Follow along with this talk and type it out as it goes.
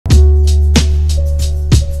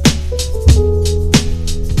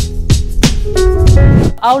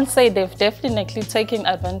I would say they've definitely taken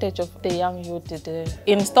advantage of the young youth.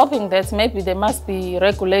 In stopping that, maybe there must be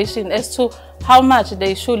regulation as to how much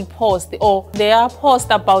they should post, or their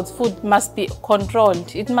post about food must be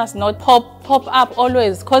controlled. It must not pop up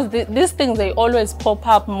always, because these things, they always pop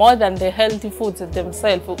up more than the healthy foods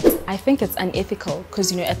themselves. I think it's unethical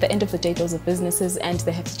because, at the end of the day, those are businesses and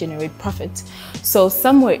they have to generate profit. So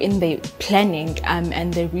somewhere in their planning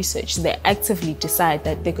and their research, they actively decide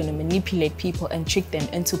that they're going to manipulate people and trick them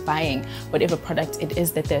into buying whatever product it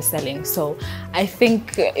is that they're selling. So I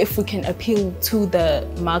think if we can appeal to the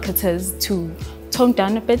marketers to tone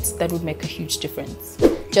down a bit, that would make a huge difference.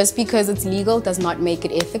 Just because it's legal does not make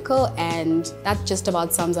it ethical, and that just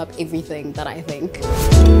about sums up everything that I think.